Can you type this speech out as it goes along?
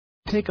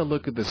Take a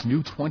look at this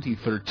new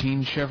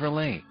 2013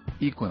 Chevrolet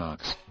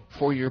Equinox.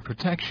 For your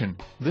protection,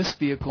 this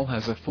vehicle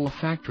has a full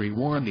factory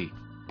warranty.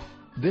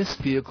 This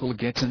vehicle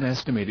gets an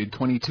estimated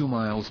 22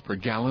 miles per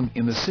gallon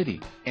in the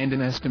city, and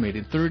an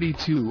estimated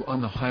 32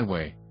 on the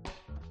highway.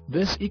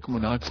 This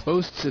Equinox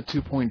boasts a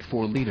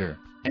 2.4-liter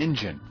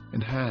engine,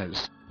 and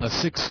has a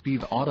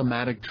 6-speed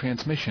automatic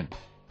transmission.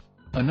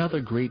 Another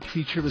great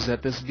feature is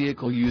that this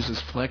vehicle uses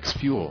flex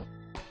fuel.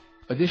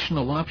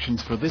 Additional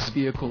options for this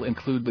vehicle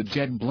include the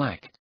jet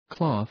black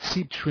cloth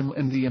seat trim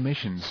and the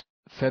emissions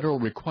federal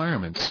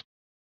requirements.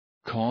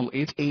 Call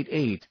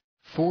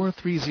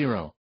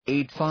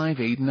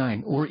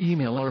 888-430-8589 or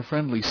email our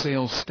friendly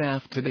sales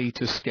staff today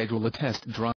to schedule a test drive.